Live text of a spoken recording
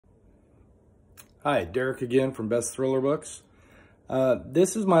Hi, Derek again from Best Thriller Books.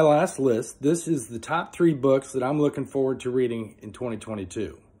 This is my last list. This is the top 3 books that I'm looking forward to reading in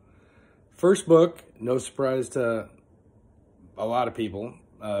 2022. First book, no surprise to a lot of people,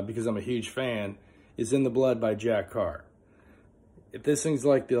 because I'm a huge fan, is In the Blood by Jack Carr. If this thing's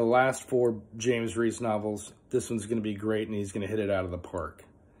like the last 4 James Reese novels, this one's going to be great and he's going to hit it out of the park.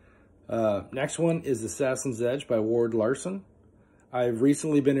 Next one is Assassin's Edge by Ward Larson. I've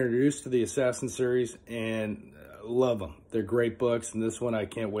recently been introduced to the Assassin series and love them. They're great books, and this one I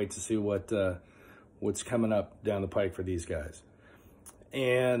can't wait to see what's coming up down the pike for these guys.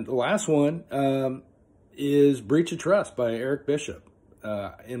 And the last one is Breach of Trust by Eric Bishop.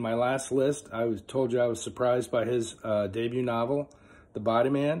 In my last list, told you I was surprised by his debut novel, The Body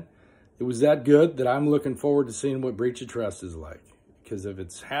Man. It was that good that I'm looking forward to seeing what Breach of Trust is like. Because if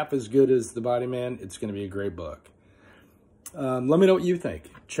it's half as good as The Body Man, it's going to be a great book. Let me know what you think.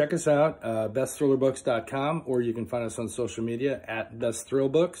 Check us out, bestthrillerbooks.com, or you can find us on social media at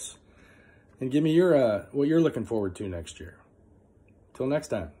bestthrillbooks. And give me your what you're looking forward to next year. Till next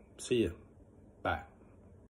time, see you. Bye.